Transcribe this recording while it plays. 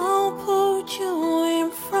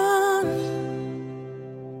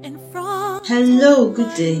Hello,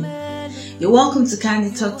 good day. You're welcome to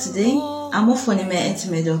Candy Talk today. I'm Ofonime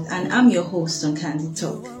Etimedok and I'm your host on Candy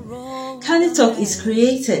Talk. Candy Talk is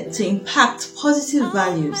created to impact positive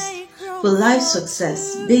values for life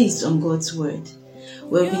success based on God's Word.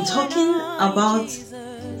 We've been talking about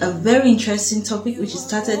a very interesting topic which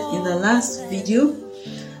started in the last video,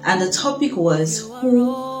 and the topic was,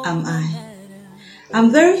 who am I?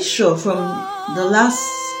 I'm very sure from the last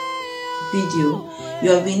video you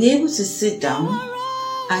have been able to sit down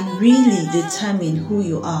and really determine who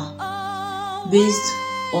you are based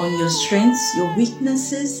on your strengths, your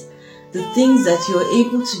weaknesses, the things that you're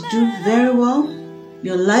able to do very well,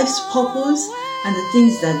 your life's purpose, and the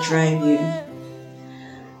things that drive you.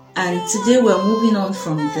 And today we're moving on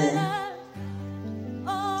from there.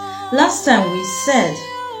 Last time we said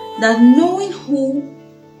that knowing who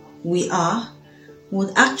we are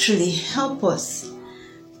would actually help us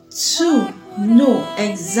to know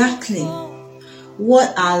exactly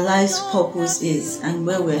what our life's purpose is and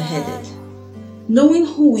where we're headed. Knowing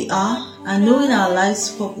who we are and knowing our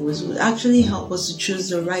life's purpose would actually help us to choose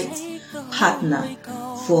the right partner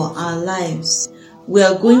for our lives. We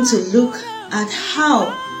are going to look at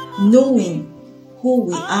how knowing who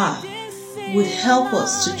we are would help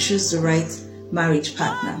us to choose the right marriage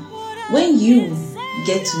partner. When you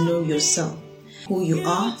get to know yourself, who you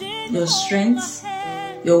are, your strengths,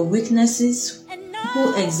 your weaknesses,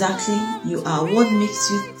 who exactly you are, what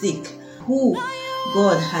makes you tick, who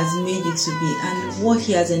God has made you to be, and what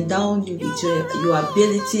He has endowed you with, your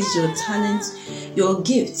abilities, your talents, your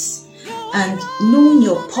gifts, and knowing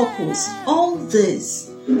your purpose. All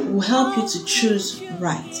this will help you to choose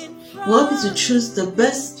right, will help you to choose the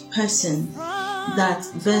best person that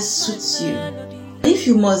best suits you. If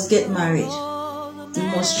you must get married, you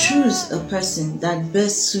must choose a person that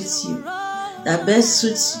best suits you, that best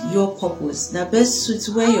suits your purpose, that best suits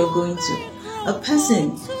where you're going to. A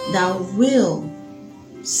person that will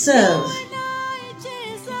serve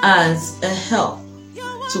as a help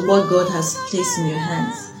to what God has placed in your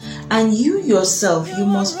hands. And you yourself, you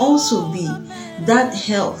must also be that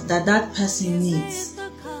help that that person needs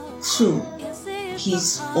to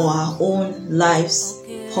his or her own life's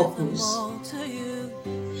purpose.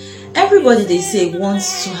 Everybody, they say,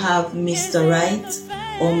 wants to have Mr. Right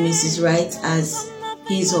or Mrs. Right as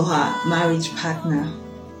his or her marriage partner.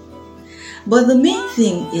 But the main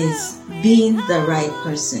thing is being the right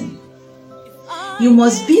person. You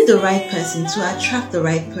must be the right person to attract the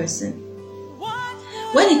right person.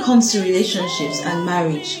 When it comes to relationships and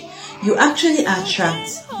marriage, you actually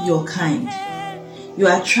attract your kind. You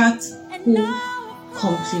attract who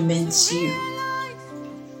complements you.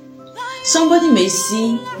 Somebody may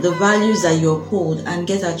see the values that you uphold and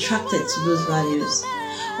get attracted to those values,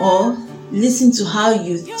 or listen to how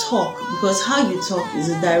you talk, because how you talk is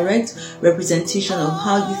a direct representation of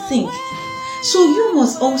how you think. So you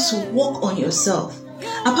must also work on yourself.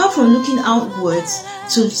 Apart from looking outwards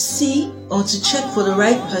to see or to check for the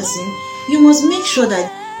right person, you must make sure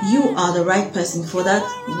that you are the right person for that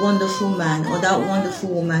wonderful man or that wonderful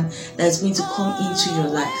woman that is going to come into your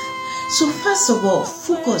life. So first of all,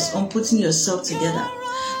 focus on putting yourself together.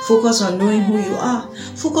 Focus on knowing who you are.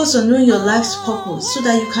 Focus on knowing your life's purpose so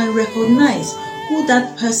that you can recognize who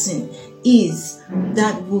that person is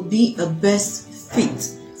that will be a best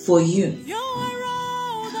fit for you.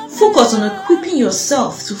 Focus on equipping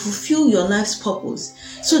yourself to fulfill your life's purpose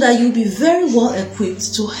so that you'll be very well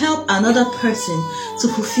equipped to help another person to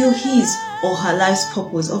fulfill his or her life's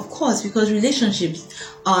purpose. Of course, because relationships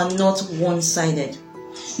are not one-sided.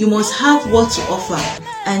 You must have what to offer,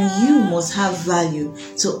 and you must have value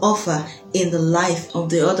to offer in the life of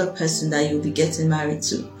the other person that you'll be getting married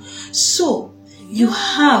to. So you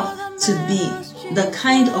have to be the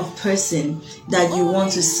kind of person that you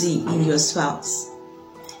want to see in your spouse.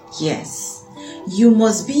 Yes, you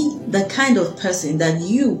must be the kind of person that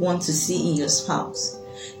you want to see in your spouse.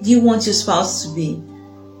 Do you want your spouse to be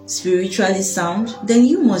spiritually sound? Then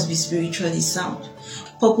you must be spiritually sound.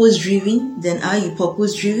 Purpose driven? Then are you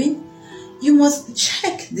purpose driven? You must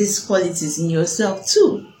check these qualities in yourself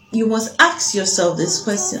too. You must ask yourself this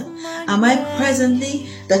question: am I presently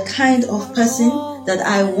the kind of person that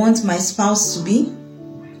I want my spouse to be?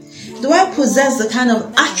 Do I possess the kind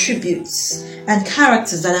of attributes and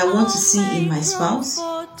characters that I want to see in my spouse?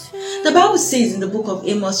 The Bible says in the book of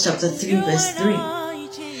Amos chapter 3 verse 3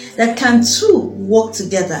 that can two walk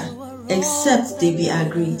together except they be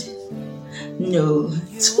agreed? No,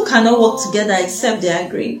 two cannot work together except they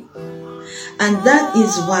agree. And that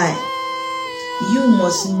is why you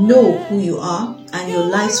must know who you are and your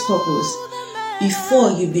life's purpose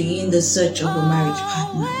before you begin the search of a marriage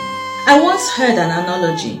partner. I once heard an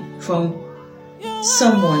analogy from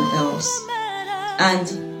someone else. And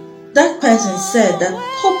that person said that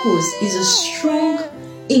purpose is a strong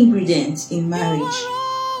ingredient in marriage.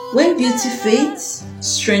 When beauty fades,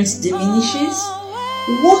 strength diminishes.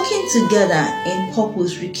 Working together in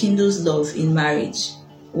purpose rekindles love in marriage.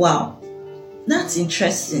 Wow, that's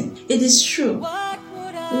interesting. It is true.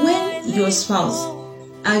 When your spouse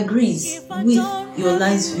agrees with your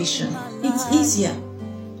life's vision, it's easier.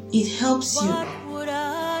 It helps you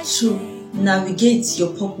to navigate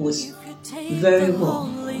your purpose very well,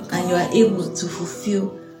 and you are able to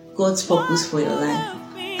fulfill God's purpose for your life.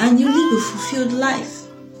 And you live a fulfilled life,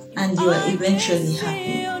 and you are eventually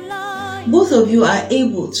happy. Both of you are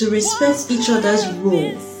able to respect each other's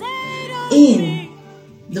role in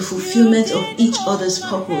the fulfillment of each other's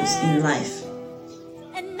purpose in life.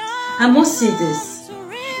 I must say this: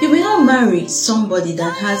 you may not marry somebody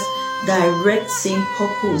that has direct same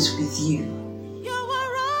purpose with you.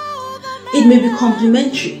 It may be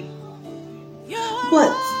complementary,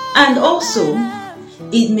 and also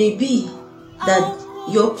it may be that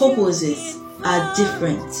your purposes are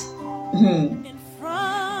different.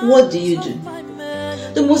 What do?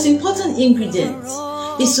 The most important ingredient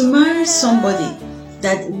is to marry somebody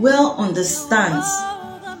that well understands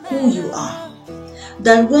who you are,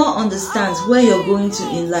 that well understands where you're going to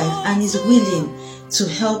in life, and is willing to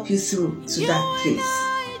help you through to that place,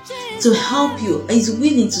 to help you, is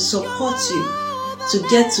willing to support you to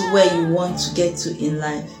get to where you want to get to in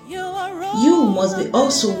life. You must be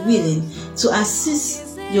also willing to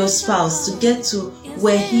assist your spouse to get to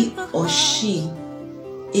where he or she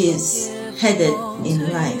is headed in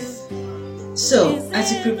life. So,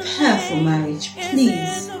 as you prepare for marriage,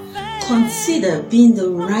 please consider being the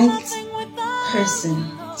right person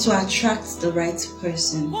to attract the right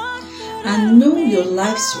person, and know your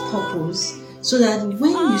life's purpose, so that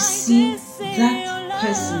when you see that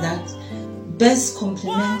person that best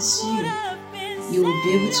complements you, you will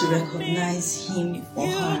be able to recognize him or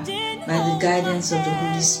her by the guidance of the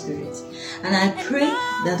Holy Spirit. And I pray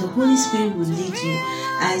that the Holy Spirit will lead you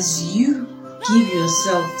as you give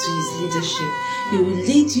yourself to His leadership. He will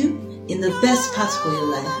lead you in the best path for your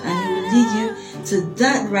life, and He will lead you to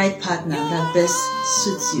that right partner that best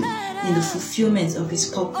suits you in the fulfillment of His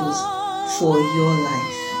purpose for your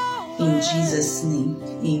life. In Jesus' name,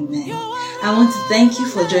 amen. I want to thank you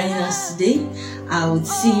for joining us today. I will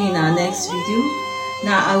see you in our next video.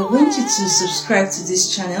 Now, I want you to subscribe to this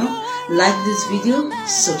channel, like this video,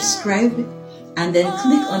 subscribe, and then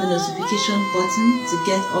click on the notification button to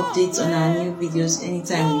get updates on our new videos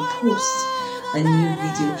anytime we post a new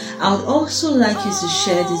video. I would also like you to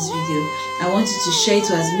share this video. I want you to share it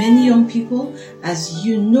to as many young people as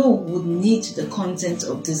you know would need the content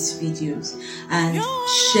of these videos. And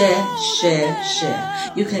share.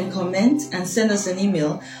 You can comment and send us an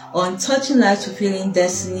email on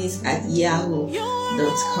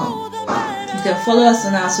touchinglightsfulfillingdestinies@yahoo.com. You can follow us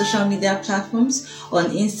on our social media platforms. On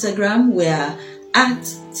Instagram, we are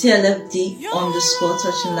at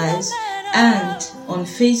TLFD_touching_lives, and on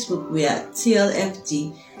Facebook, we are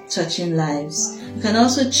TLFD Touching Lives. You can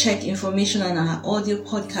also check information on our audio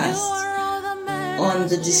podcast on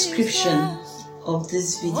the description of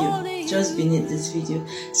this video, just beneath this video.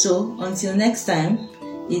 So until next time,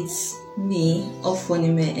 it's me,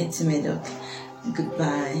 Ofonime Etimedok.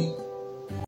 Goodbye.